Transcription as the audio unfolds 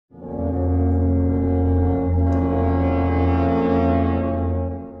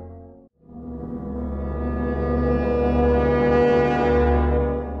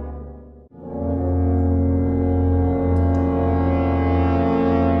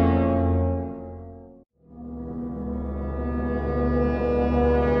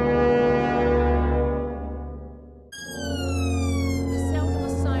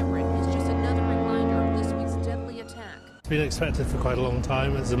expected for quite a long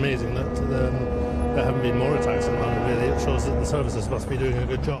time. It's amazing that there haven't been more attacks in London, really. It shows that the services must be doing a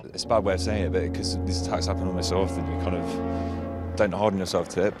good job. It's a bad way of saying it, but because these attacks happen almost so often, you kind of don't harden yourself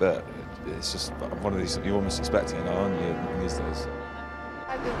to it, but it's just one of these, you're almost expecting it now, aren't you, these days?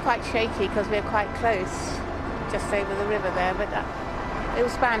 I've been quite shaky because we're quite close, just over the river there, but it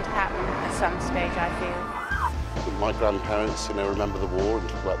was bound to happen at some stage, I feel. My grandparents, remember the war and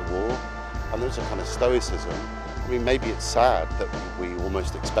talk about the war, and there's a kind of stoicism. I mean, maybe it's sad that we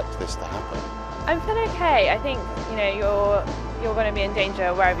almost expect this to happen. I'm feeling okay. I think, you're going to be in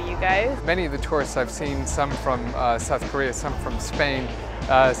danger wherever you go. Many of the tourists I've seen, some from South Korea, some from Spain,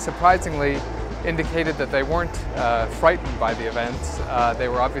 surprisingly indicated that they weren't frightened by the events. They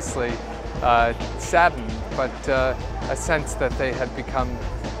were obviously saddened, but a sense that they had become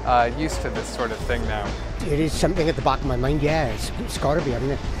used to this sort of thing now. It is something at the back of my mind, yeah, it's got to be,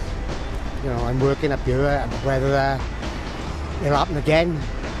 hasn't it? I'm working up here, whether it'll happen again,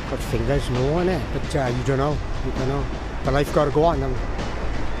 got fingers, no on it, but you don't know. But life's got to go on,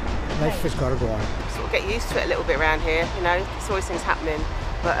 life has got to go on. Sort of get used to it a little bit around here, there's always things happening,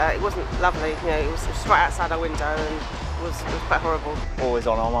 but it wasn't lovely, it was just right outside our window and it was quite horrible. Always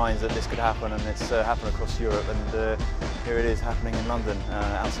on our minds that this could happen, and it's happened across Europe, and here it is happening in London,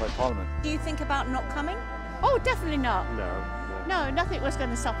 outside Parliament. Do you think about not coming? Oh, definitely not. No, nothing was going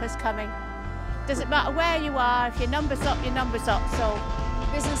to stop us coming. Doesn't matter where you are, if your number's up, your number's up, so...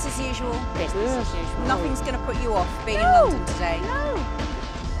 Business as usual? Business as usual. Nothing's going to put you off being in London today? No.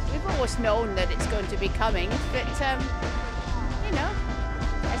 We've always known that it's going to be coming, but,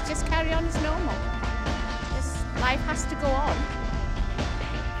 let's just carry on as normal. Life has to go on.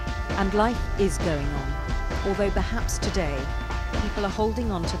 And life is going on, although perhaps today people are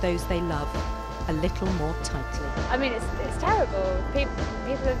holding on to those they love a little more tightly. I mean, it's terrible. People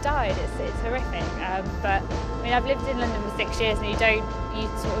have died. It's horrific. But I mean, I've lived in London for 6 years, and you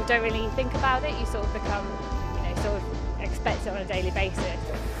sort of don't really think about it. You sort of become, sort of expect it on a daily basis.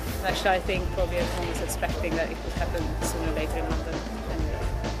 Actually, I think probably everyone was expecting that it would happen sooner or later in London. Anyway.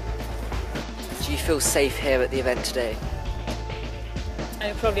 Do you feel safe here at the event today?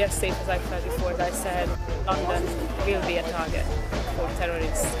 I'm probably as safe as I've felt before. As I said, London will be a target for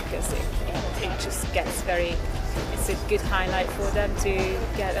terrorists because it just gets it's a good highlight for them to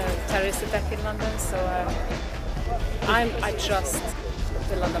get a terrorist attack in London. So I trust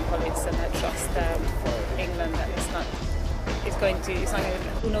the London police, and I trust England that it's not going to,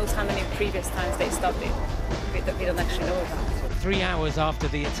 who knows how many previous times they stopped it that we don't actually know about. 3 hours after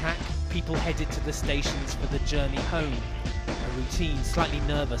the attack, people headed to the stations for the journey home. A routine slightly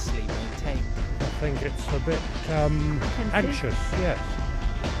nervously maintained. I think it's a bit anxious, yes.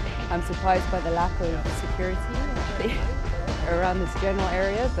 I'm surprised by the lack of security actually around this general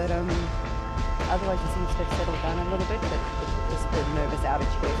area, but otherwise it seems to have settled down a little bit, but just the nervous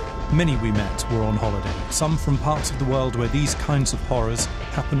attitude. Many we met were on holiday, some from parts of the world where these kinds of horrors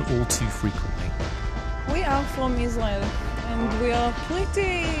happen all too frequently. We are from Israel, and we are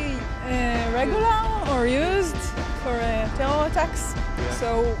pretty regular or used for terror attacks. Yeah.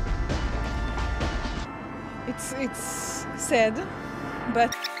 So it's sad,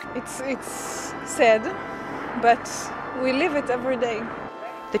 but it's sad, but we live it every day.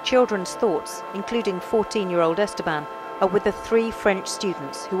 The children's thoughts, including 14-year-old Esteban, are with the 3 French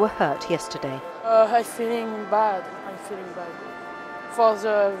students who were hurt yesterday. I'm feeling bad for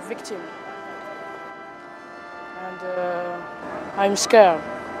the victim, and I'm scared.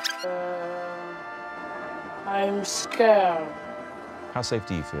 How safe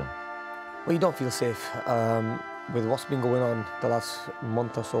do you feel? Well, you don't feel safe. With what's been going on the last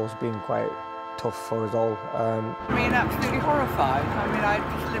month or so, has been quite tough for us all. I mean, absolutely horrified. I mean, I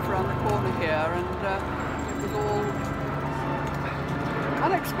just live around the corner here, and it was all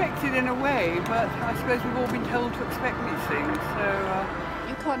unexpected in a way, but I suppose we've all been told to expect these things, so...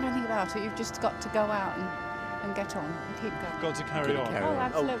 You can't do anything about it, you've just got to go out and get on and keep going. Got to carry on. Oh,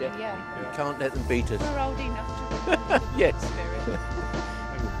 absolutely, yeah. You can't let them beat us. We're old enough to... Yes.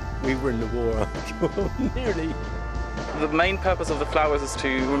 We were in the war, I'm sure, nearly. The main purpose of the flowers is to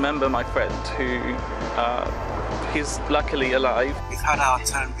remember my friend who he's luckily alive. We've had our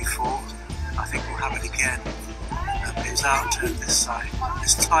turn before, I think we'll have it again. It was our turn this time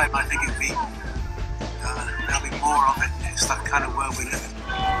I think there'll be more of it. It's that kind of world we live in.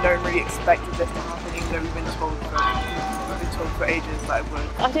 No one really expected this to happen, even though we've been told for ages that it would.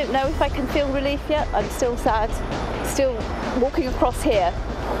 I don't know if I can feel relief yet. I'm still sad. Still walking across here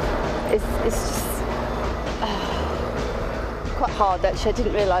is just quite hard actually. I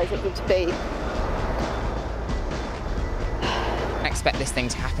didn't realise it would be. expect this thing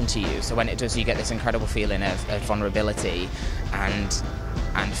to happen to you. So when it does, you get this incredible feeling of vulnerability and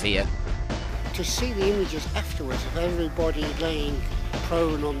fear. To see the images afterwards of everybody laying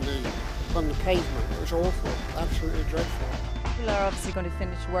prone on the pavement, it was awful, absolutely dreadful. People are obviously going to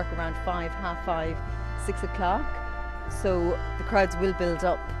finish work around 5, half 5, 6 o'clock, so the crowds will build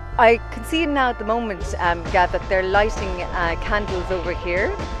up. I can see now at the moment, Gav, that they're lighting candles over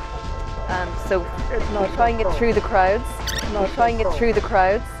here. So trying it through the crowds. Trying it through the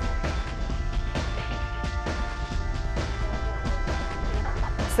crowds.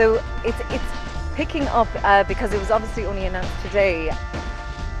 So it's picking up because it was obviously only announced today.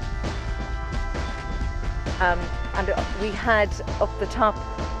 And we had up the top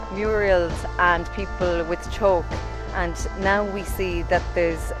murals and people with chalk, and now we see that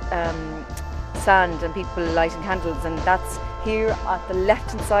there's sand and people lighting candles, and that's here at the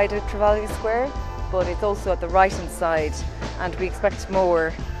left hand side of Trafalgar Square, but it's also at the right hand side, and we expect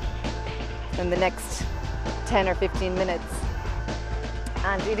more in the next 10 or 15 minutes.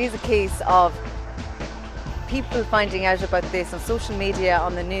 And it is a case of people finding out about this on social media,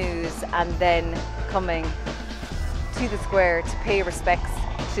 on the news, and then coming to the square to pay respects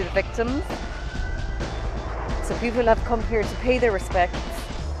to the victims. So people have come here to pay their respects,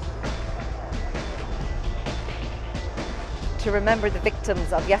 to remember the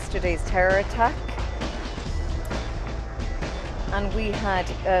victims of yesterday's terror attack. And we had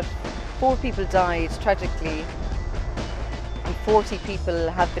 4 people died tragically, and 40 people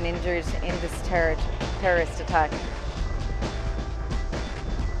have been injured in this terrorist attack.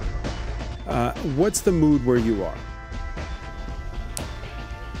 What's the mood where you are?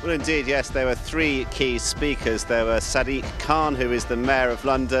 Well, indeed, yes, there were 3 key speakers. There were Sadiq Khan, who is the Mayor of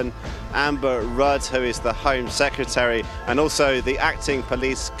London, Amber Rudd, who is the Home Secretary, and also the Acting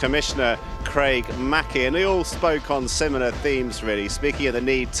Police Commissioner, Craig Mackey. And they all spoke on similar themes, really, speaking of the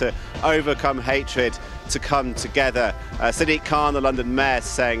need to overcome hatred, to come together. Sadiq Khan, the London Mayor,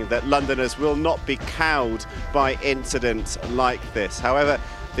 saying that Londoners will not be cowed by incidents like this. However,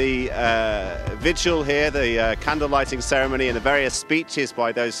 the vigil here, the candle lighting ceremony, and the various speeches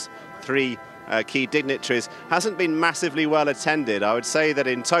by those 3 key dignitaries hasn't been massively well attended. I would say that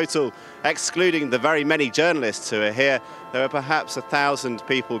in total, excluding the very many journalists who are here, there were perhaps 1,000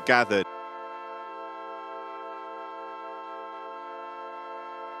 people gathered.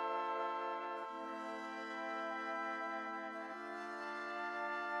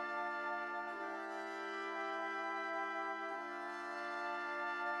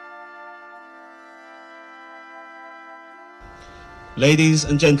 Ladies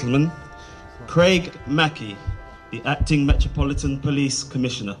and gentlemen, Craig Mackey, the Acting Metropolitan Police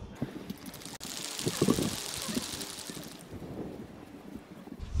Commissioner.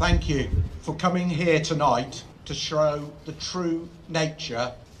 Thank you for coming here tonight to show the true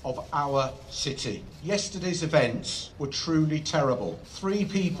nature of our city. Yesterday's events were truly terrible. 3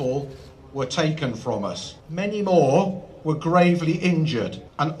 people were taken from us. Many more were gravely injured,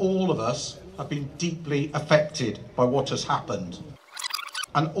 and all of us have been deeply affected by what has happened.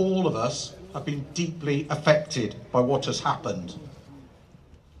 And all of us have been deeply affected by what has happened.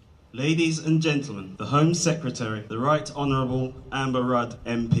 Ladies and gentlemen, the Home Secretary, the Right Honourable Amber Rudd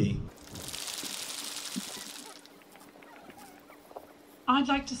MP. I'd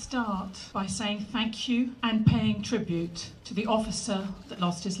like to start by saying thank you and paying tribute to the officer that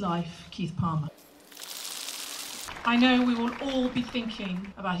lost his life, Keith Palmer. I know we will all be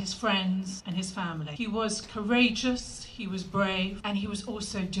thinking about his friends and his family. He was courageous, he was brave, and he was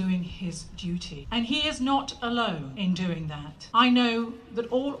also doing his duty. And he is not alone in doing that. I know that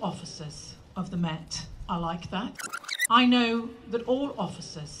all officers of the Met are like that. I know that all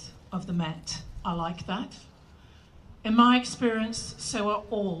officers of the Met are like that. In my experience, so are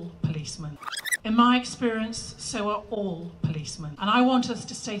all policemen. In my experience, so are all policemen. And I want us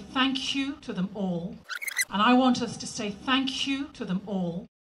to say thank you to them all. And I want us to say thank you to them all.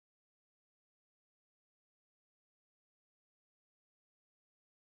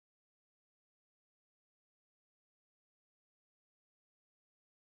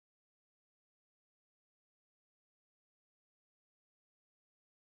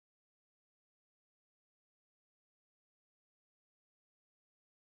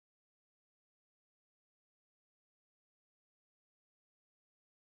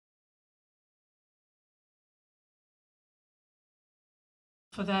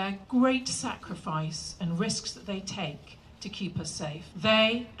 For their great sacrifice and risks that they take to keep us safe.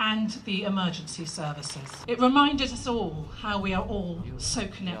 They and the emergency services. It reminded us all how we are all so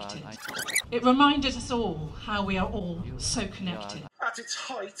connected. It reminded us all how we are all so connected. At its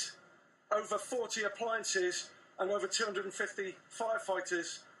height, over 40 appliances and over 250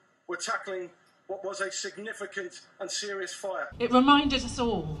 firefighters were tackling what was a significant and serious fire. It reminded us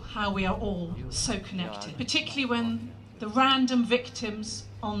all how we are all so connected, particularly when the random victims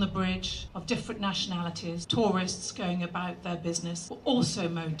on the bridge of different nationalities, tourists going about their business, were also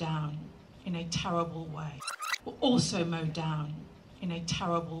mowed down in a terrible way. Were also mowed down in a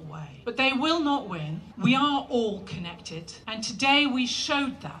terrible way. But they will not win. We are all connected, and today we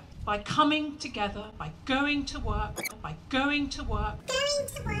showed that by coming together, by going to work, by going to work, going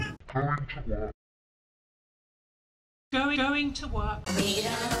to work, going to work. We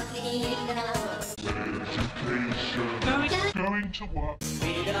don't need no education. Going to work.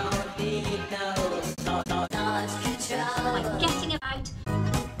 We don't need no thought control. By getting about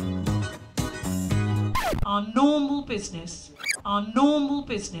our normal business,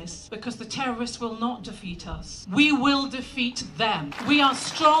 because the terrorists will not defeat us. We will defeat them. We are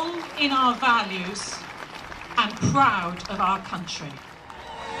strong in our values and proud of our country.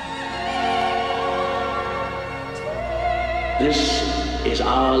 This is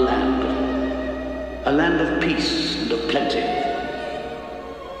our land, a land of peace and of plenty,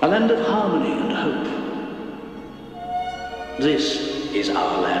 a land of harmony and hope. This is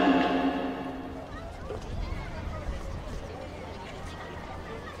our land.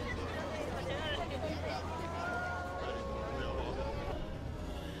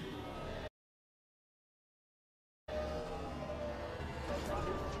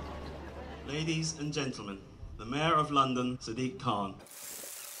 Ladies and gentlemen, the Mayor of London, Sadiq Khan.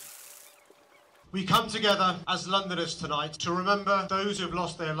 We come together as Londoners tonight to remember those who have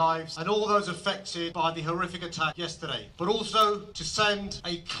lost their lives and all those affected by the horrific attack yesterday, but also to send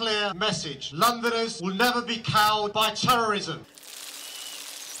a clear message. Londoners will never be cowed by terrorism.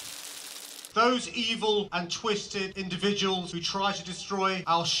 Those evil and twisted individuals who try to destroy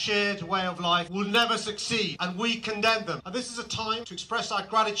our shared way of life will never succeed, and we condemn them. And this is a time to express our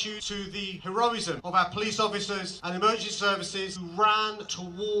gratitude to the heroism of our police officers and emergency services who ran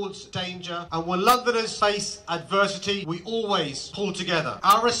towards danger. And when Londoners face adversity, we always pull together.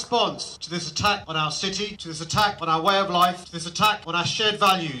 Our response to this attack on our city, to this attack on our way of life, to this attack on our shared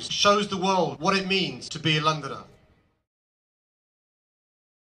values, shows the world what it means to be a Londoner.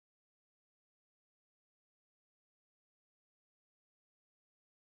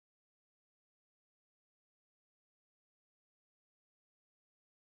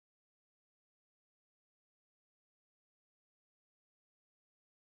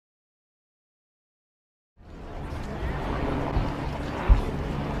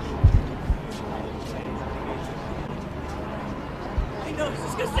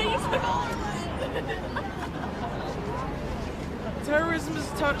 Terrorism has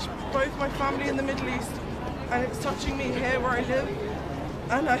touched both my family in the Middle East, and it's touching me here where I live.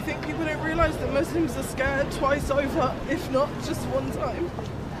 And I think people don't realise that Muslims are scared twice over, if not just one time.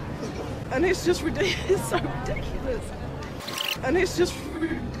 And it's just ridiculous. It's so ridiculous. And it's just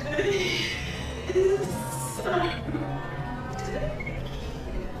it's so ridiculous.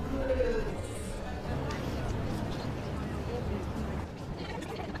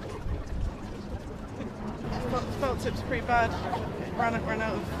 Felt tips pretty bad. Ran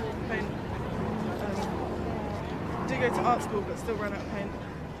out of paint. Did go to art school, but still ran out of paint.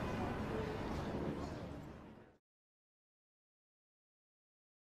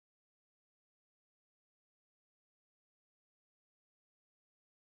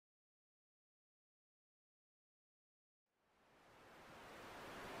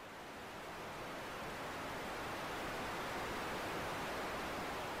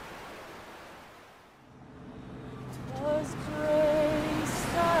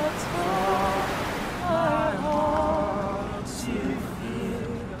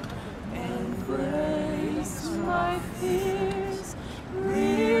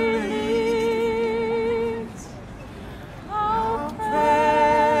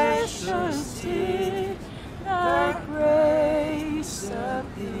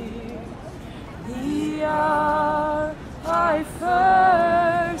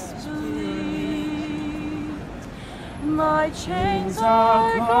 My chains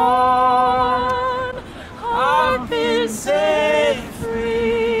are gone, I've been set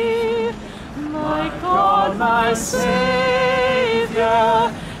free. My God, my Savior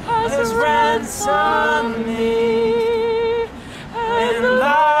has ransomed me. And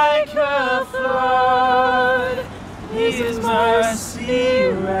like a flood, His mercy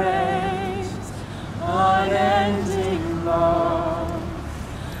reigns, unending love,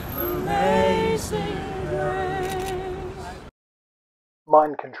 amazing grace.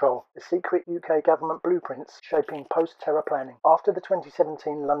 Mind control, the secret UK government blueprints shaping post-terror planning. After the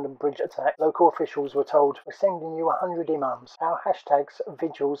 2017 London Bridge attack, local officials were told, "We're sending you 100 imams." How hashtags,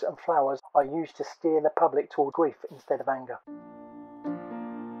 vigils and flowers are used to steer the public toward grief instead of anger.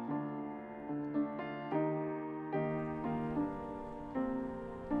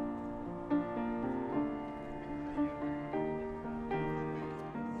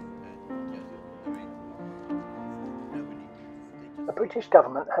 The British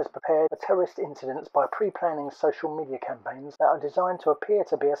government has prepared for terrorist incidents by pre-planning social media campaigns that are designed to appear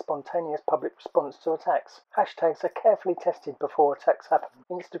to be a spontaneous public response to attacks. Hashtags are carefully tested before attacks happen.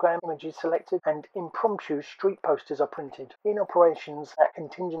 Instagram images selected and impromptu street posters are printed. In operations that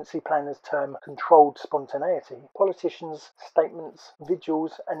contingency planners term controlled spontaneity, politicians' statements,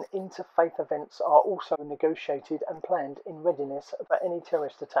 vigils and interfaith events are also negotiated and planned in readiness for any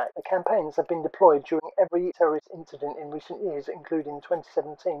terrorist attack. The campaigns have been deployed during every terrorist incident in recent years, including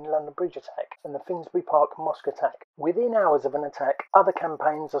 2017 London Bridge attack and the Finsbury Park mosque attack. Within hours of an attack, other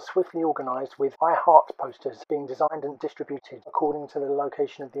campaigns are swiftly organised with I Heart posters being designed and distributed according to the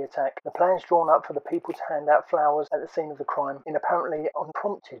location of the attack. The plans drawn up for the people to hand out flowers at the scene of the crime in apparently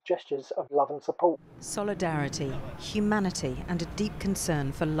unprompted gestures of love and support. Solidarity, humanity and a deep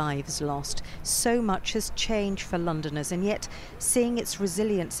concern for lives lost. So much has changed for Londoners, and yet seeing its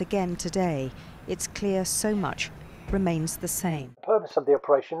resilience again today, it's clear so much remains the same. The purpose of the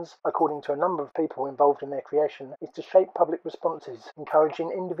operations, according to a number of people involved in their creation, is to shape public responses,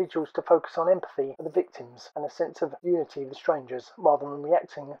 encouraging individuals to focus on empathy for the victims and a sense of unity with strangers, rather than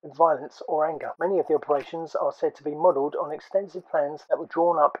reacting with violence or anger. Many of the operations are said to be modelled on extensive plans that were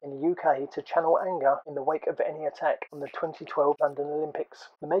drawn up in the UK to channel anger in the wake of any attack on the 2012 London Olympics.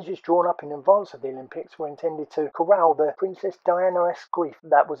 The measures drawn up in advance of the Olympics were intended to corral the Princess Diana-esque grief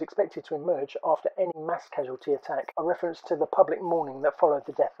that was expected to emerge after any mass casualty attack, a reference to the public mourning that followed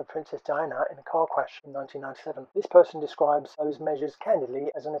the death of Princess Diana in a car crash in 1997. This person describes those measures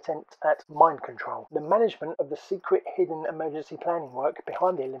candidly as an attempt at mind control. The management of the secret hidden emergency planning work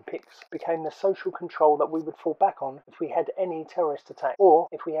behind the Olympics became the social control that we would fall back on if we had any terrorist attack or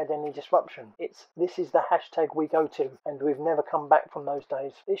if we had any disruption. This is the hashtag we go to, and we've never come back from those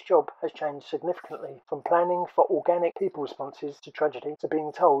days. This job has changed significantly, from planning for organic people responses to tragedy to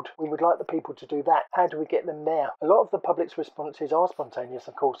being told we would like the people to do that. How do we get them there? A lot of the public's responses are spontaneous,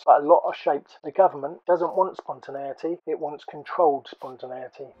 of course, but a lot are shaped. The government doesn't want spontaneity, it wants controlled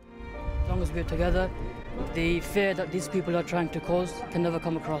spontaneity. As long as we're together, the fear that these people are trying to cause can never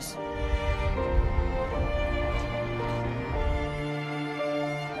come across.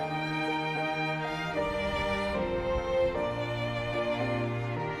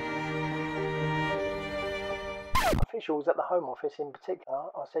 Officials at the Home Office in particular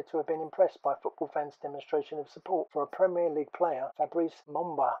are said to have been impressed by football fans' demonstration of support for a Premier League player, Fabrice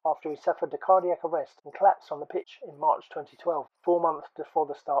Mumba, after he suffered a cardiac arrest and collapsed on the pitch in March 2012, 4 months before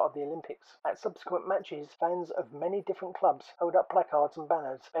the start of the Olympics. At subsequent matches, fans of many different clubs held up placards and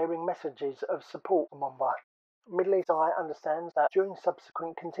banners bearing messages of support for Mumba. Middle East Eye understands that during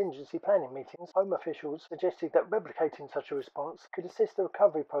subsequent contingency planning meetings, Home officials suggested that replicating such a response could assist the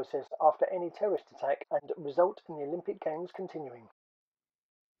recovery process after any terrorist attack and result in the Olympic Games continuing.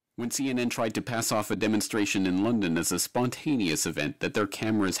 When CNN tried to pass off a demonstration in London as a spontaneous event that their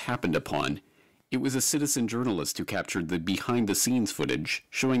cameras happened upon, it was a citizen journalist who captured the behind-the-scenes footage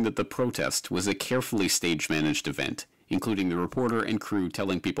showing that the protest was a carefully stage-managed event, including the reporter and crew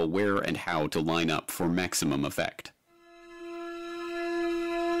telling people where and how to line up for maximum effect.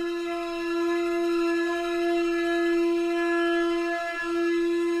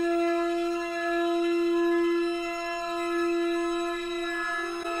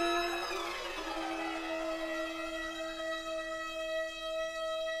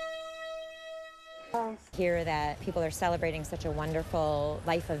 Hear that people are celebrating such a wonderful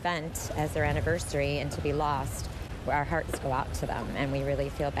life event as their anniversary and to be lost, our hearts go out to them and we really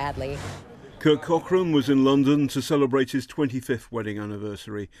feel badly. Kirk Cochrane was in London to celebrate his 25th wedding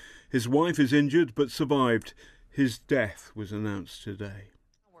anniversary. His wife is injured but survived. His death was announced today.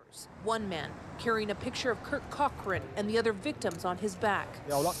 One man carrying a picture of Kirk Cochrane and the other victims on his back.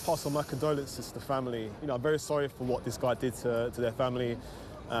 Yeah, I would like to pass on my condolences to the family. I'm very sorry for what this guy did to their family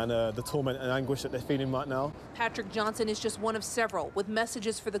and the torment and anguish that they're feeling right now. Patrick Johnson is just one of several with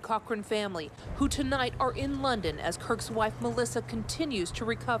messages for the Cochrane family, who tonight are in London as Kirk's wife Melissa continues to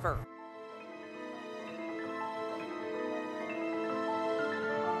recover.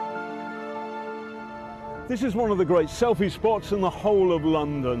 This is one of the great selfie spots in the whole of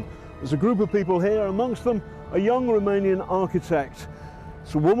London. There's a group of people here, amongst them a young Romanian architect.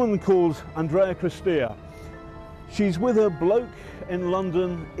 It's a woman called Andreea Cristea. She's with a bloke in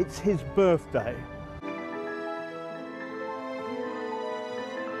London. It's his birthday.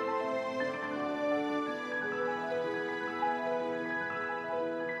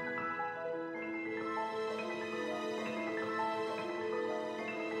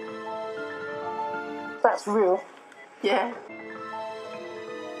 That's real. Yeah.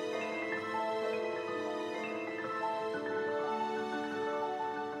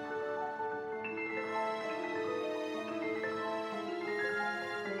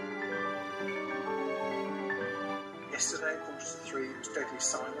 Yesterday, 3:15, it was deadly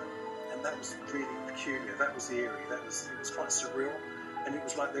silent, and that was really peculiar. That was eerie. It was quite surreal, and it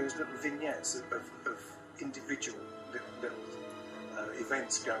was like there was little vignettes of individual little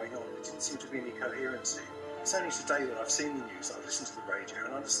events going on. There didn't seem to be any coherency. It's only today that I've seen the news, I've listened to the radio,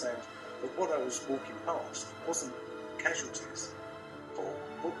 and understand that what I was walking past wasn't casualties, or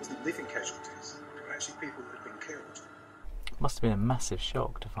what wasn't living casualties. They were actually people that had been killed. Must have been a massive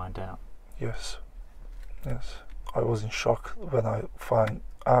shock to find out. Yes. I was in shock when I found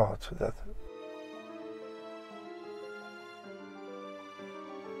out that.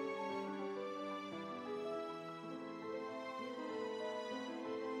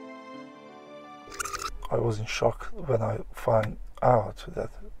 I was in shock when I found out that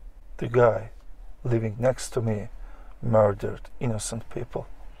the guy living next to me murdered innocent people.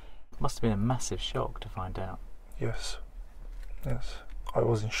 Must have been a massive shock to find out. Yes. I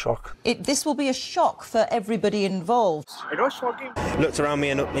was in shock. This will be a shock for everybody involved. It was shocking. Looked around me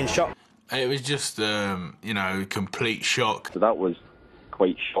and in shock. It was just, complete shock. So that was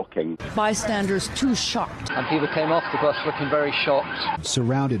quite shocking. Bystanders too shocked. And people came off the bus looking very shocked.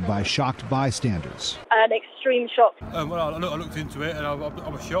 Surrounded by shocked bystanders. An extreme shock. I looked into it and I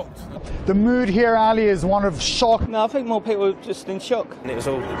was shocked. The mood here, Ali, is one of shock. No, I think more people were just in shock. And it was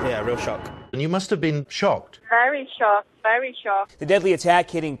all, real shock. And you must have been shocked. Very shocked. Very shocked. The deadly attack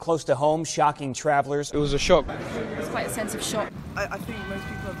hitting close to home, shocking travellers. It was a shock. It's quite a sense of shock. I think most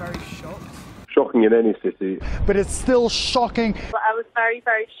people are very shocked. Shocking in any city. But it's still shocking. I was very,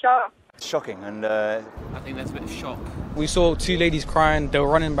 very shocked. Shocking, and I think there's a bit of shock. We saw two ladies crying. They were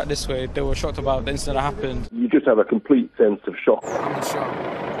running back this way. They were shocked about the incident that happened. You just have a complete sense of shock. I'm in shock.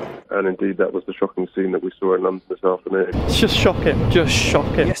 And indeed, that was the shocking scene that we saw in London this afternoon. It's just shocking.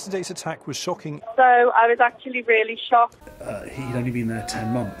 Yesterday's attack was shocking. So I was actually really shocked. He'd only been there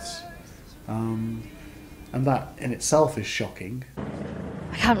 10 months. And that in itself is shocking.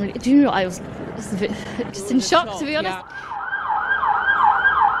 I can't really. Do you know? I was just a bit in shock, to be honest. Yeah.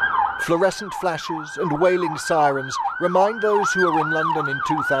 Fluorescent flashes and wailing sirens remind those who were in London in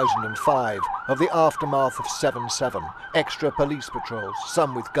 2005 of the aftermath of 7/7. Extra police patrols,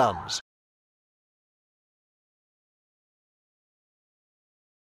 some with guns.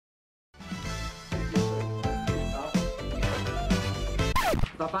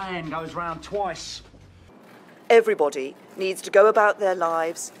 The band goes round twice. Everybody needs to go about their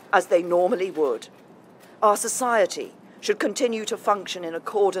lives as they normally would. Our society should continue to function in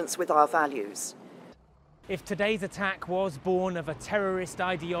accordance with our values. If today's attack was born of a terrorist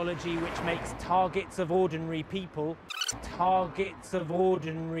ideology which makes targets of ordinary people,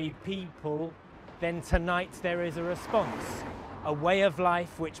 then tonight there is a response, a way of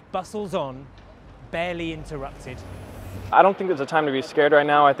life which bustles on, barely interrupted. I don't think there's a time to be scared right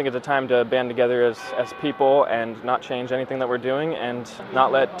now. I think it's a time to band together as people and not change anything that we're doing and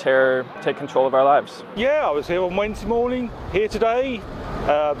not let terror take control of our lives. Yeah, I was here on Wednesday morning, here today.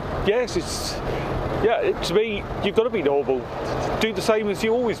 To me, you've got to be normal. Do the same as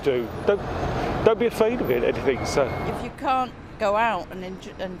you always do. Don't be afraid of anything. So If you can't go out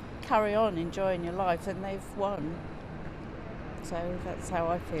and carry on enjoying your life, then they've won. So that's how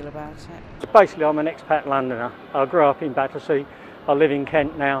I feel about it. Basically, I'm an expat Londoner. I grew up in Battersea. I live in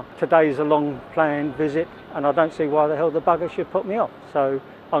Kent now. Today's a long planned visit and I don't see why the hell the bugger should put me off. So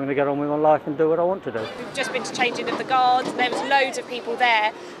I'm going to get on with my life and do what I want to do. We've just been to changing of the guards. There was loads of people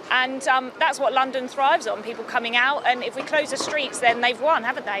there and that's what London thrives on, people coming out. And if we close the streets, then they've won,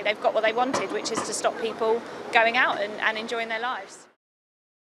 haven't they? They've got what they wanted, which is to stop people going out and enjoying their lives.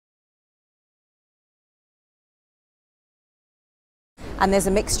 And there's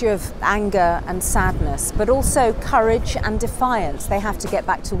a mixture of anger and sadness, but also courage and defiance. They have to get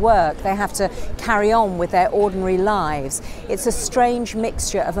back to work. They have to carry on with their ordinary lives. It's a strange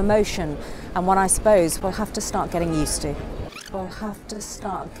mixture of emotion and one I suppose we'll have to start getting used to.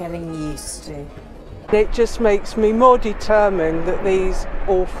 It just makes me more determined that these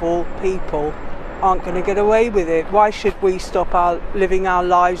awful people aren't going to get away with it. Why should we stop living our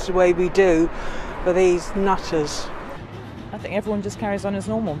lives the way we do for these nutters? I think everyone just carries on as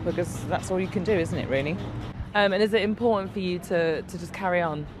normal because that's all you can do, isn't it, really? And is it important for you to just carry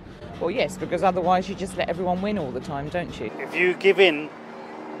on? Well, yes, because otherwise you just let everyone win all the time, don't you? If you give in,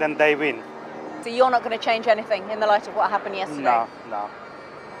 then they win. So you're not going to change anything in the light of what happened yesterday? No.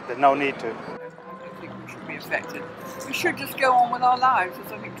 There's no need to. I don't think we should be affected. We should just go on with our lives,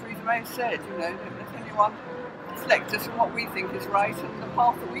 as I think Theresa May said, you know, don't let anyone deflect us from what we think is right and the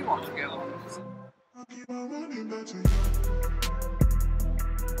path that we want to go on.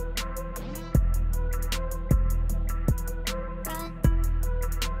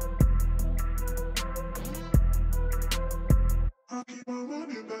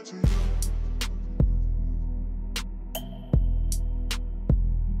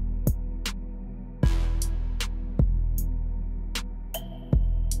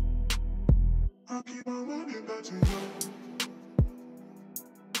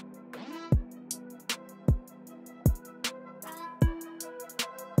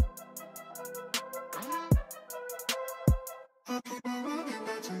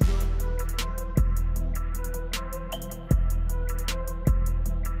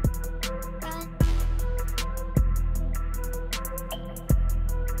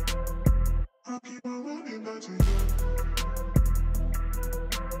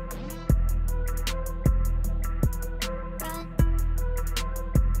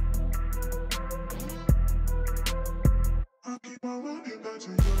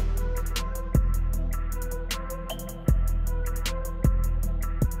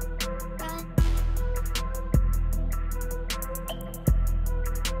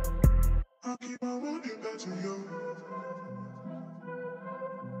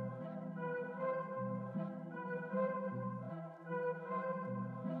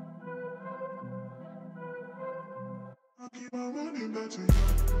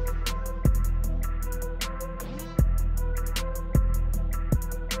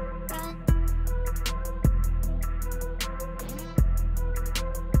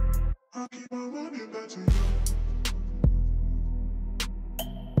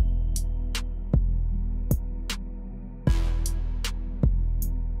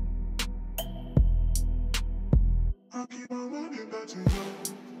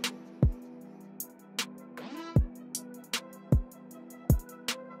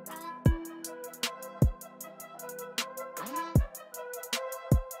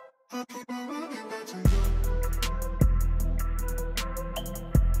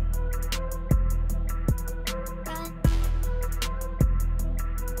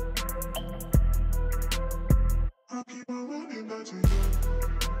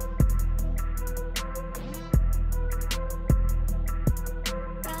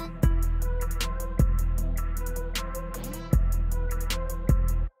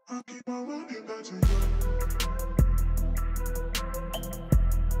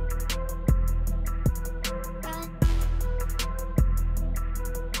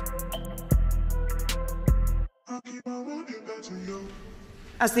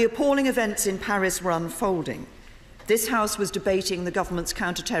 As the appalling events in Paris were unfolding, this House was debating the government's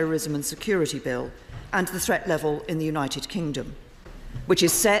counter-terrorism and security bill and the threat level in the United Kingdom, which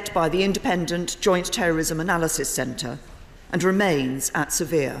is set by the Independent Joint Terrorism Analysis Centre and remains at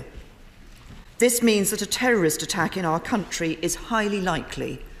severe. This means that a terrorist attack in our country is highly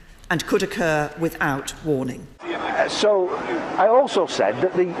likely and could occur without warning. So I also said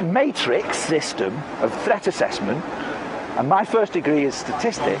that the matrix system of threat assessment, and my first degree is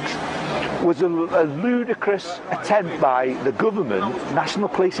statistics, was a ludicrous attempt by the government, National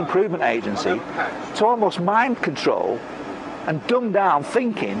Police Improvement Agency, to almost mind control and dumb down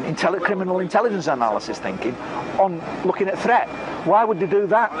thinking, criminal intelligence analysis thinking, on looking at threat. Why would they do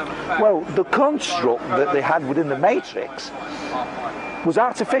that? Well, the construct that they had within the matrix was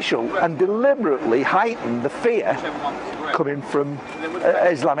artificial and deliberately heightened the fear coming from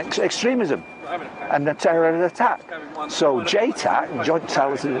Islamic extremism and the terror attack. So JTAC, Joint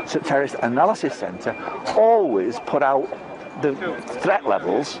Terrorist Analysis Centre, always put out the threat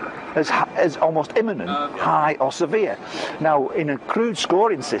levels as almost imminent, high or severe. Now, in a crude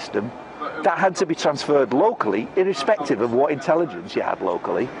scoring system, that had to be transferred locally, irrespective of what intelligence you had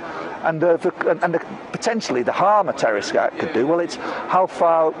locally. And potentially the harm a terrorist act could do, well, it's how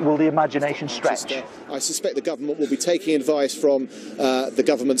far will the imagination stretch? I suspect the government will be taking advice from the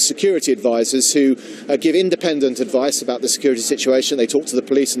government's security advisors who give independent advice about the security situation. They talk to the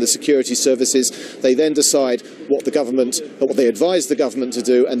police and the security services. They then decide what they advise the government to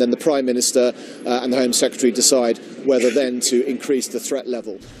do, and then the Prime Minister and the Home Secretary decide whether then to increase the threat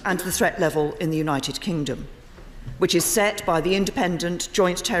level. And the threat level in the United Kingdom. which is set by the independent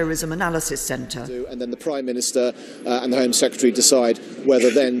Joint Terrorism Analysis Centre. And then the Prime Minister and the Home Secretary decide whether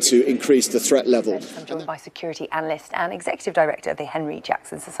then to increase the threat level. I'm joined by security analyst and Executive Director of the Henry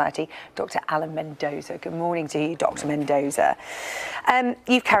Jackson Society, Dr. Alan Mendoza. Good morning to you, Dr. Mendoza.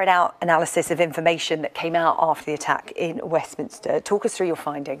 You've carried out analysis of information that came out after the attack in Westminster. Talk us through your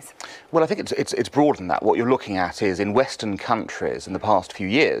findings. Well, I think it's broader than that. What you're looking at is in Western countries in the past few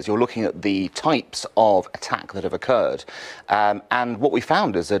years, you're looking at the types of attack that have occurred. And what we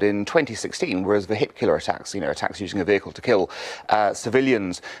found is that in 2016, whereas vehicular attacks, attacks using a vehicle to kill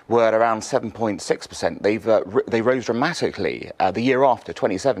civilians were at around 7.6%, they rose dramatically the year after,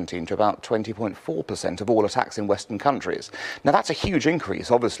 2017, to about 20.4% of all attacks in Western countries. Now, that's a huge increase,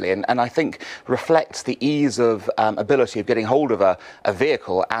 obviously, and I think reflects the ease of ability of getting hold of a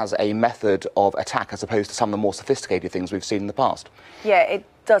vehicle as a method of attack as opposed to some of the more sophisticated things we've seen in the past. Yeah, it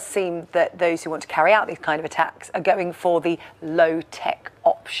does seem that those who want to carry out these kind of attacks are going for the low-tech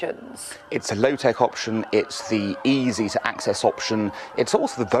options. It's a low-tech option, it's the easy-to-access option, it's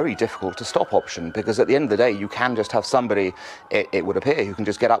also the very difficult-to-stop option, because at the end of the day, you can just have somebody, it would appear, who can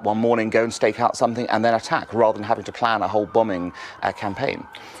just get up one morning, go and stake out something, and then attack, rather than having to plan a whole bombing campaign.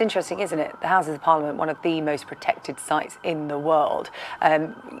 It's interesting, isn't it? The Houses of Parliament, one of the most protected sites in the world.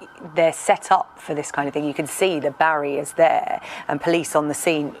 They're set up for this kind of thing. You can see the barriers there, and police on the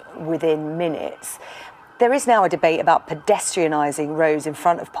scene within minutes. There is now a debate about pedestrianising roads in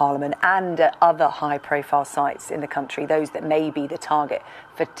front of Parliament and at other high-profile sites in the country, those that may be the target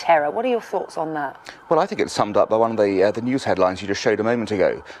for terror. What are your thoughts on that? Well, I think it's summed up by one of the news headlines you just showed a moment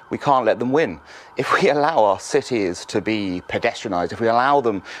ago. We can't let them win. If we allow our cities to be pedestrianised, if we allow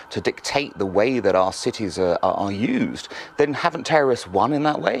them to dictate the way that our cities are used, then haven't terrorists won in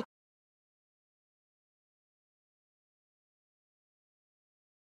that way?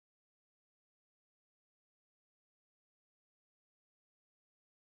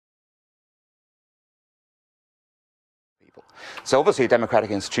 So obviously a democratic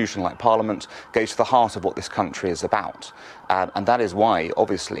institution like Parliament goes to the heart of what this country is about. And that is why,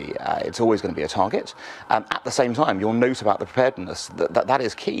 obviously, it's always going to be a target. At the same time, your note about the preparedness, that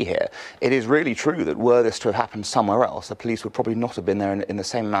is key here. It is really true that were this to have happened somewhere else, the police would probably not have been there in the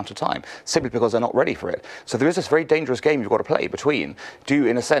same amount of time, simply because they're not ready for it. So there is this very dangerous game you've got to play between,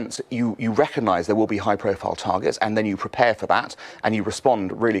 in a sense, you recognise there will be high-profile targets, and then you prepare for that, and you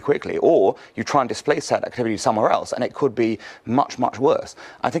respond really quickly, or you try and displace that activity somewhere else, and it could be much, much worse.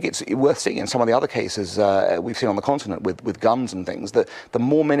 I think it's worth seeing in some of the other cases we've seen on the continent with guns and things, that the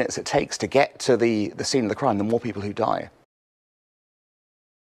more minutes it takes to get to the scene of the crime, the more people who die.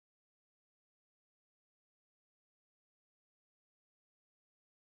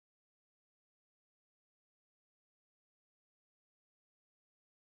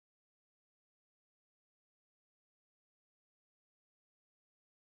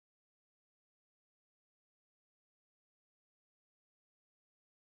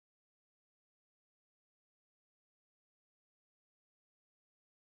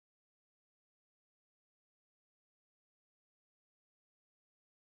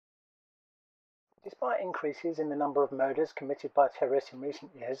 Despite increases in the number of murders committed by terrorists in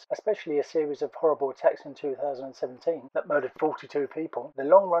recent years, especially a series of horrible attacks in 2017 that murdered 42 people, the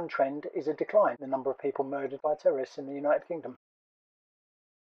long-run trend is a decline in the number of people murdered by terrorists in the United Kingdom.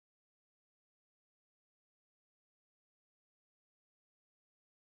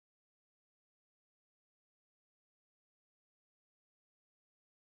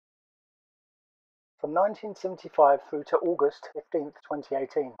 From 1975 through to August 15,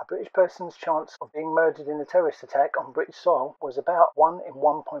 2018, a British person's chance of being murdered in a terrorist attack on British soil was about 1 in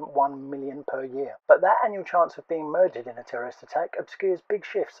 1.1 million per year. But that annual chance of being murdered in a terrorist attack obscures big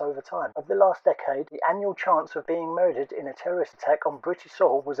shifts over time. Over the last decade, the annual chance of being murdered in a terrorist attack on British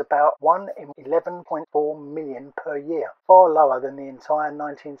soil was about 1 in 11.4 million per year, far lower than the entire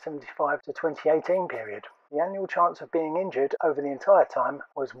 1975 to 2018 period. The annual chance of being injured over the entire time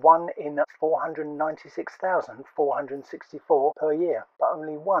was 1 in 496,464 per year, but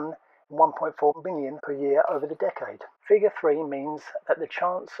only 1 in 1.4 million per year over the decade. Figure 3 means that the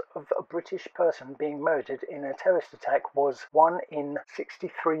chance of a British person being murdered in a terrorist attack was 1 in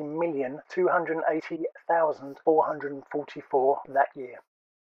 63,280,444 that year.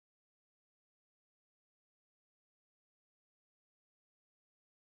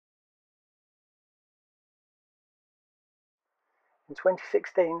 In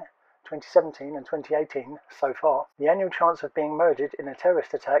 2016, 2017 and 2018 so far, the annual chance of being murdered in a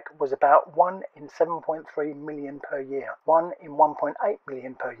terrorist attack was about 1 in 7.3 million per year, 1 in 1.8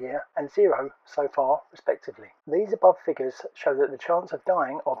 million per year, and 0 so far, respectively. These above figures show that the chance of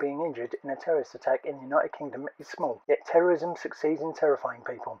dying or being injured in a terrorist attack in the United Kingdom is small, yet terrorism succeeds in terrifying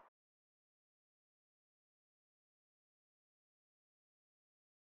people.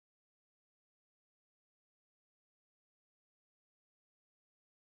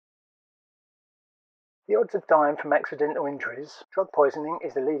 The odds of dying from accidental injuries. Drug poisoning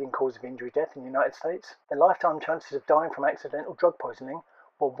is the leading cause of injury death in the United States. The lifetime chances of dying from accidental drug poisoning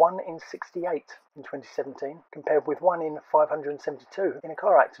were 1 in 68 in 2017, compared with 1 in 572 in a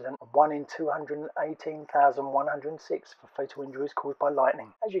car accident and 1 in 218,106 for fatal injuries caused by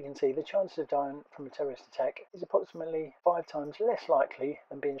lightning. As you can see, the chances of dying from a terrorist attack is approximately 5 times less likely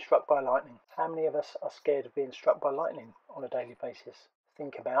than being struck by lightning. How many of us are scared of being struck by lightning on a daily basis?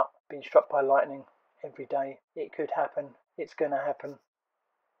 Think about being struck by lightning every day. It could happen. It's going to happen.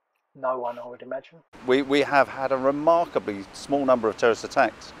 No one, I would imagine. We have had a remarkably small number of terrorist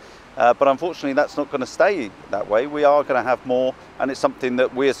attacks, but unfortunately that's not going to stay that way. We are going to have more, and it's something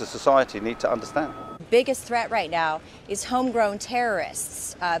that we as a society need to understand. The biggest threat right now is homegrown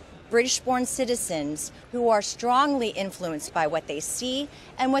terrorists, British-born citizens who are strongly influenced by what they see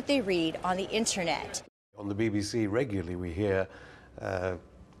and what they read on the internet. On the BBC regularly we hear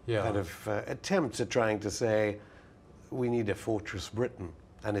kind of attempts at trying to say we need a fortress Britain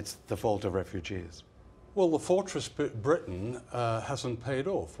and it's the fault of refugees. Well, the fortress Britain hasn't paid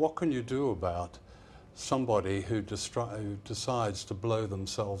off. What can you do about somebody who decides to blow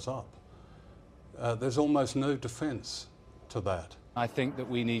themselves up? There's almost no defence to that. I think that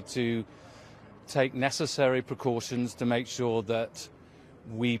we need to take necessary precautions to make sure that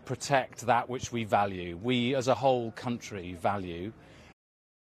we protect that which we value, we as a whole country value.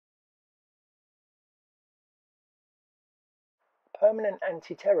 Permanent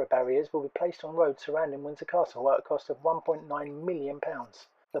anti-terror barriers will be placed on roads surrounding Windsor Castle at a cost of £1.9 million.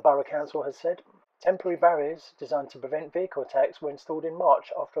 The Borough Council has said temporary barriers designed to prevent vehicle attacks were installed in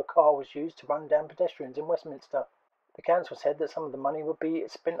March after a car was used to run down pedestrians in Westminster. The council said that some of the money would be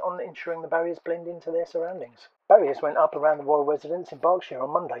spent on ensuring the barriers blend into their surroundings. Barriers went up around the royal residence in Berkshire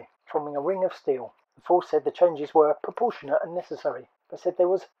on Monday, forming a ring of steel. The force said the changes were proportionate and necessary, but said there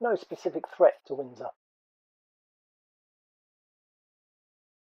was no specific threat to Windsor.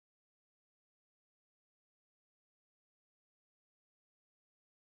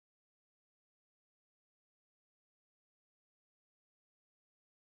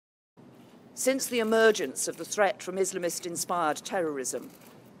 Since the emergence of the threat from Islamist-inspired terrorism,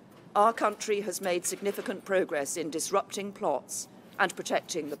 our country has made significant progress in disrupting plots and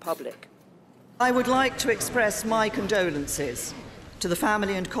protecting the public. I would like to express my condolences to the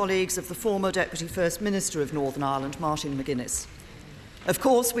family and colleagues of the former Deputy First Minister of Northern Ireland, Martin McGuinness. Of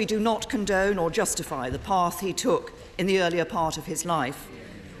course, we do not condone or justify the path he took in the earlier part of his life,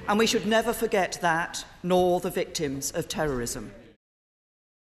 and we should never forget that, nor the victims of terrorism.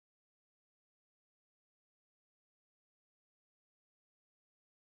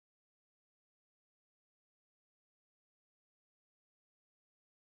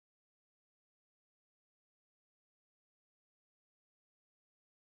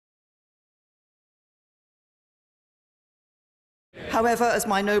 However, as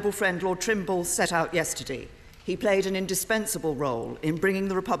my noble friend Lord Trimble set out yesterday, he played an indispensable role in bringing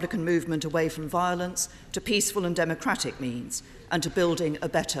the Republican movement away from violence to peaceful and democratic means and to building a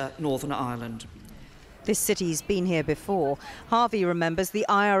better Northern Ireland. This city's been here before. Harvey remembers the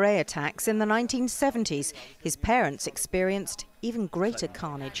IRA attacks in the 1970s. His parents experienced even greater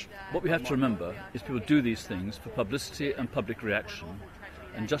carnage. What we have to remember is people do these things for publicity and public reaction.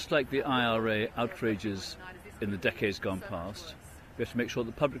 And just like the IRA outrages in the decades gone past, we have to make sure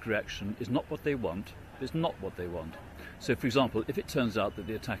that public reaction is not what they want, but it's not what they want. So, for example, if it turns out that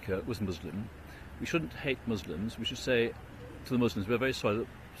the attacker was Muslim, we shouldn't hate Muslims. We should say to the Muslims, we're very sorry that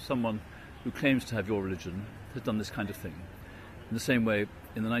someone who claims to have your religion has done this kind of thing. In the same way,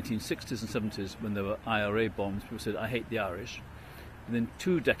 in the 1960s and 70s, when there were IRA bombs, people said, I hate the Irish. Within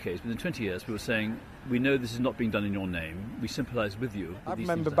 2 decades, within 20 years, people were saying, we know this is not being done in your name. We sympathise with you. I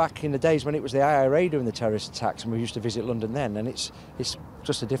remember back in the days when it was the IRA doing the terrorist attacks, and we used to visit London then, and it's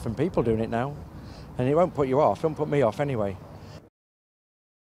just a different people doing it now. And it won't put you off. It won't put me off anyway.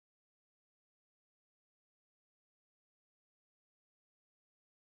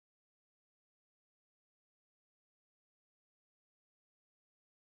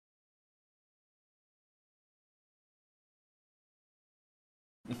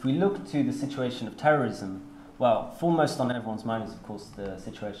 If we look to the situation of terrorism, Well, foremost on everyone's mind is, of course, the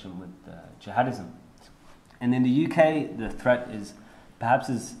situation with jihadism. And in the UK, the threat is perhaps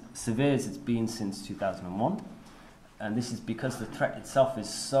as severe as it's been since 2001. And this is because the threat itself is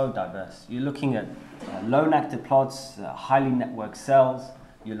so diverse. You're looking at lone actor plots, highly networked cells.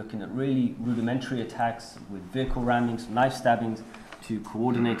 You're looking at really rudimentary attacks with vehicle rammings, knife stabbings, to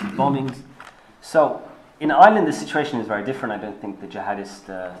coordinated bombings. So in Ireland, the situation is very different. I don't think the jihadist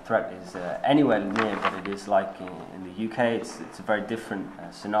threat is anywhere near what it is like in the UK. It's a very different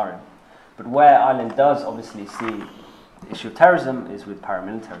scenario. But where Ireland does obviously see the issue of terrorism is with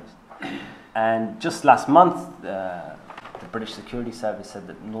paramilitaries. And just last month, the British Security Service said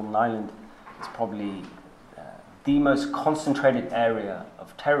that Northern Ireland is probably the most concentrated area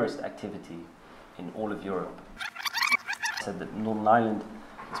of terrorist activity in all of Europe. Said that Northern Ireland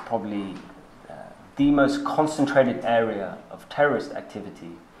is probably the most concentrated area of terrorist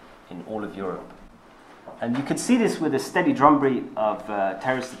activity in all of Europe. And you could see this with a steady drumbeat of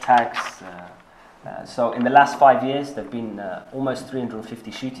terrorist attacks. So in the last 5 years, there have been almost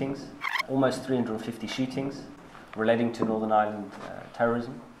 350 shootings relating to Northern Ireland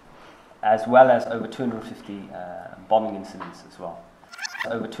terrorism, as well as over 250 bombing incidents as well.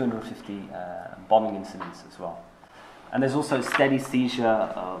 And there's also steady seizure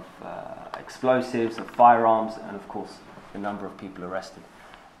of explosives, of firearms, and of course, the number of people arrested.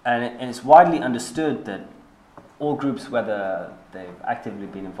 And it's widely understood that all groups, whether they've actively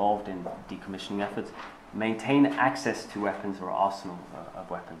been involved in decommissioning efforts, maintain access to weapons or arsenal of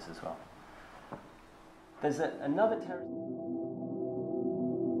weapons as well. There's another terrorist...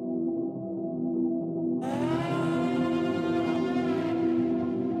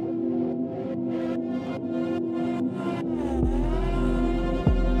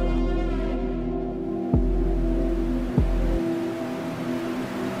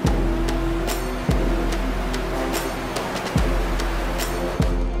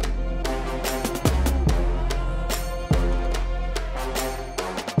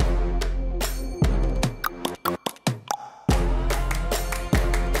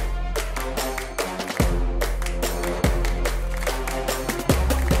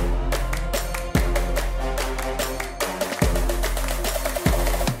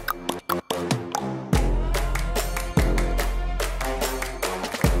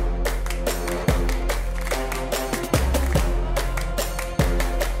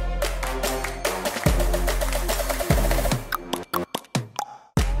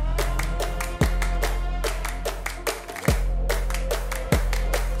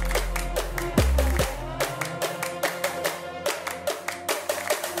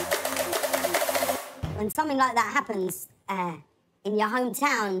 When something like that happens in your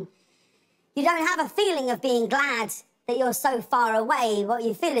hometown, you don't have a feeling of being glad that you're so far away. What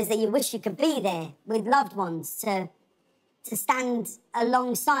you feel is that you wish you could be there with loved ones to stand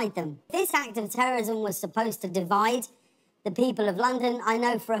alongside them. This act of terrorism was supposed to divide the people of London. I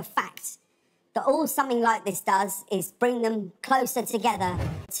know for a fact that all something like this does is bring them closer together.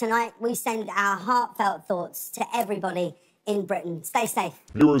 Tonight, we send our heartfelt thoughts to everybody in Britain. Stay safe.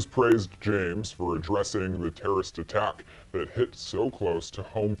 Viewers praised James for addressing the terrorist attack that hit so close to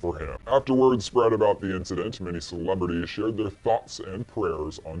home for him. After word spread about the incident, many celebrities shared their thoughts and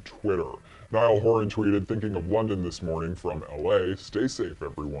prayers on Twitter. Niall Horan tweeted, "Thinking of London this morning from LA. Stay safe,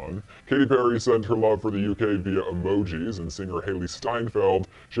 everyone." Katy Perry sent her love for the UK via emojis, and singer Hailey Steinfeld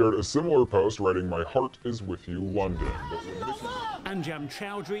shared a similar post writing, "My heart is with you, London." Anjam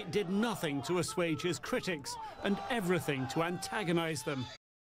Chowdhury did nothing to assuage his critics and everything to antagonize them.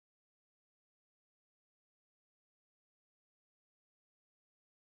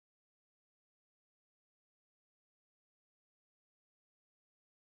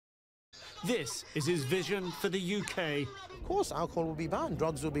 This is his vision for the UK. Of course, alcohol will be banned,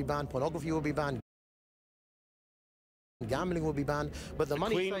 drugs will be banned, pornography will be banned, gambling will be banned, but the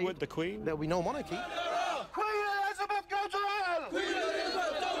money Queen with the Queen? There will be no monarchy. Queen Elizabeth, go to hell! Queen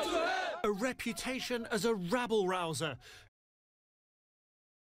Elizabeth, go to hell! A reputation as a rabble-rouser.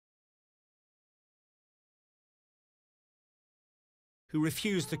 Who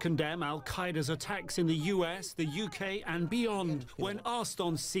refused to condemn al-Qaeda's attacks in the US, the UK and beyond. When asked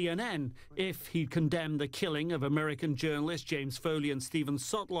on CNN if he'd condemn the killing of American journalists James Foley and Stephen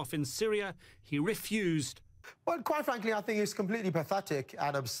Sotloff in Syria, he refused. Well, quite frankly, I think it's completely pathetic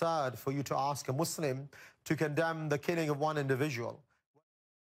and absurd for you to ask a Muslim to condemn the killing of one individual.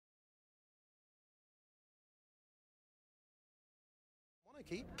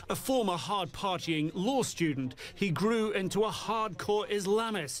 A former hard-partying law student, he grew into a hardcore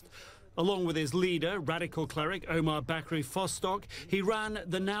Islamist. Along with his leader, radical cleric Omar Bakri Fostock, he ran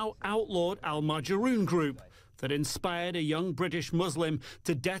the now outlawed Al-Majroon group. that inspired a young British Muslim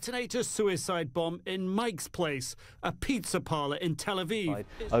to detonate a suicide bomb in Mike's Place, a pizza parlour in Tel Aviv.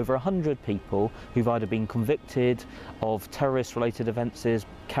 Over 100 people who've either been convicted of terrorist-related offences,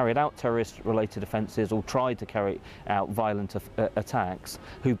 carried out terrorist-related offences, or tried to carry out violent attacks,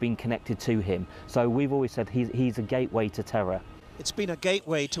 who've been connected to him. So we've always said he's a gateway to terror. It's been a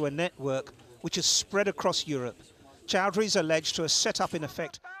gateway to a network which has spread across Europe. Chowdhury is alleged to have set up, in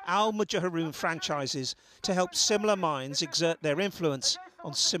effect, al-Mujahiroon franchises to help similar minds exert their influence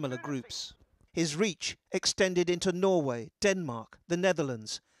on similar groups. His reach extended into Norway, Denmark, the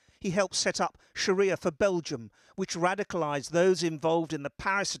Netherlands. He helped set up Sharia for Belgium, which radicalised those involved in the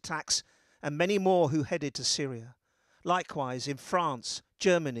Paris attacks and many more who headed to Syria. Likewise in France,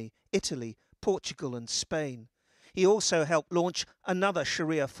 Germany, Italy, Portugal and Spain. He also helped launch another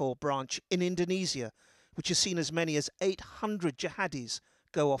Sharia 4 branch in Indonesia, which has seen as many as 800 jihadis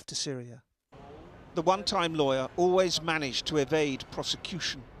go off to Syria. The one-time lawyer always managed to evade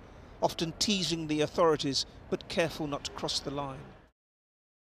prosecution, often teasing the authorities but careful not to cross the line.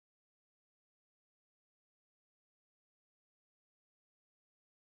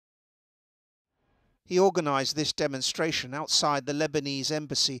 He organised this demonstration outside the Lebanese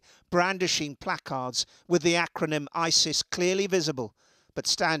embassy, brandishing placards with the acronym ISIS clearly visible, but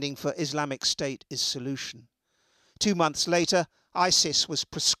standing for Islamic State is solution. 2 months later, ISIS was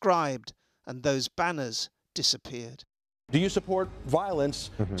proscribed and those banners disappeared. Do you support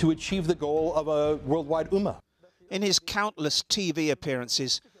violence to achieve the goal of a worldwide ummah? In his countless TV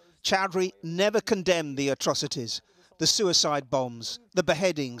appearances, Chowdhury never condemned the atrocities, the suicide bombs, the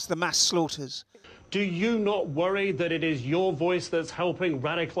beheadings, the mass slaughters. Do you not worry that it is your voice that's helping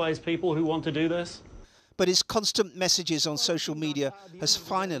radicalise people who want to do this? But his constant messages on social media has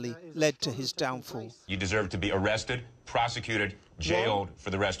finally led to his downfall. You deserve to be arrested, prosecuted, jailed for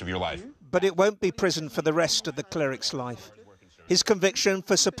the rest of your life. But it won't be prison for the rest of the cleric's life. His conviction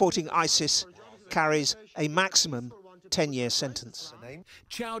for supporting ISIS carries a maximum 10-year sentence.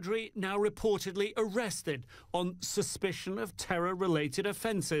 Chowdhury now reportedly arrested on suspicion of terror-related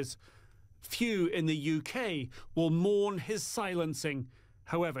offences. Few in the UK will mourn his silencing,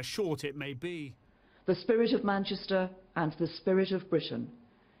 however short it may be. The spirit of Manchester and the spirit of Britain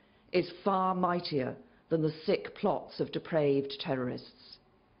is far mightier than the sick plots of depraved terrorists.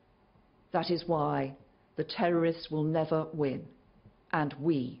 That is why the terrorists will never win, and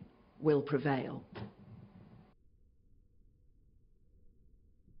we will prevail.